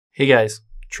Hey guys,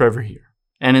 Trevor here.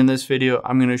 And in this video,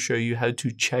 I'm going to show you how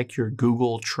to check your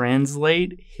Google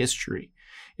Translate history.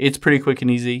 It's pretty quick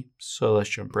and easy, so let's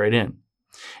jump right in.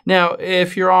 Now,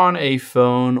 if you're on a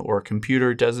phone or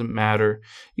computer, it doesn't matter.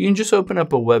 You can just open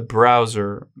up a web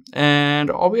browser, and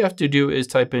all we have to do is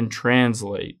type in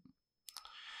Translate.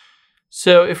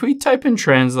 So if we type in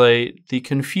Translate, the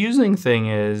confusing thing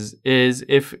is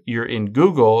if you're in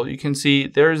Google, you can see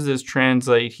there's this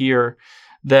Translate here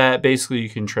that basically you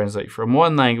can translate from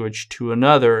one language to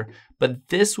another, but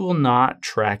this will not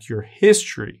track your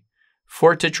history.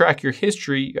 For it to track your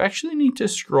history, you actually need to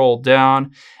scroll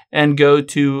down and go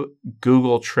to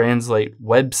Google Translate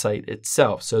website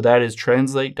itself. So that is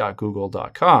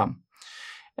translate.google.com.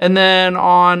 And then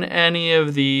on any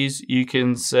of these, you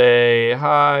can say,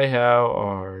 "Hi, how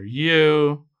are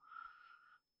you?"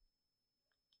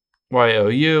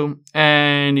 YOU,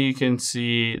 and you can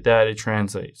see that it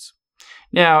translates.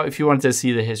 Now, if you wanted to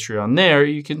see the history on there,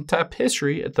 you can tap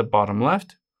history at the bottom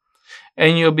left,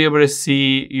 and you'll be able to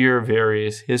see your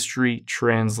various history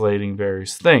translating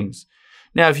various things.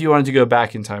 Now, if you wanted to go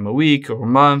back in time a week or a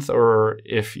month, or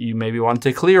if you maybe wanted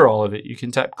to clear all of it, you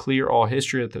can tap clear all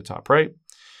history at the top right,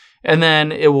 and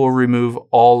then it will remove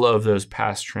all of those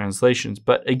past translations.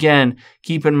 But again,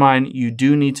 keep in mind, you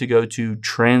do need to go to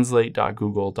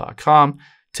translate.google.com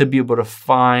to be able to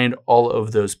find all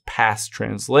of those past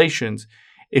translations.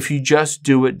 If you just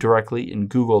do it directly in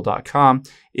google.com,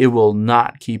 it will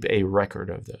not keep a record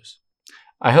of those.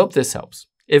 I hope this helps.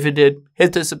 If it did,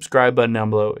 hit the subscribe button down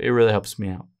below. It really helps me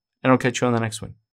out. And I'll catch you on the next one.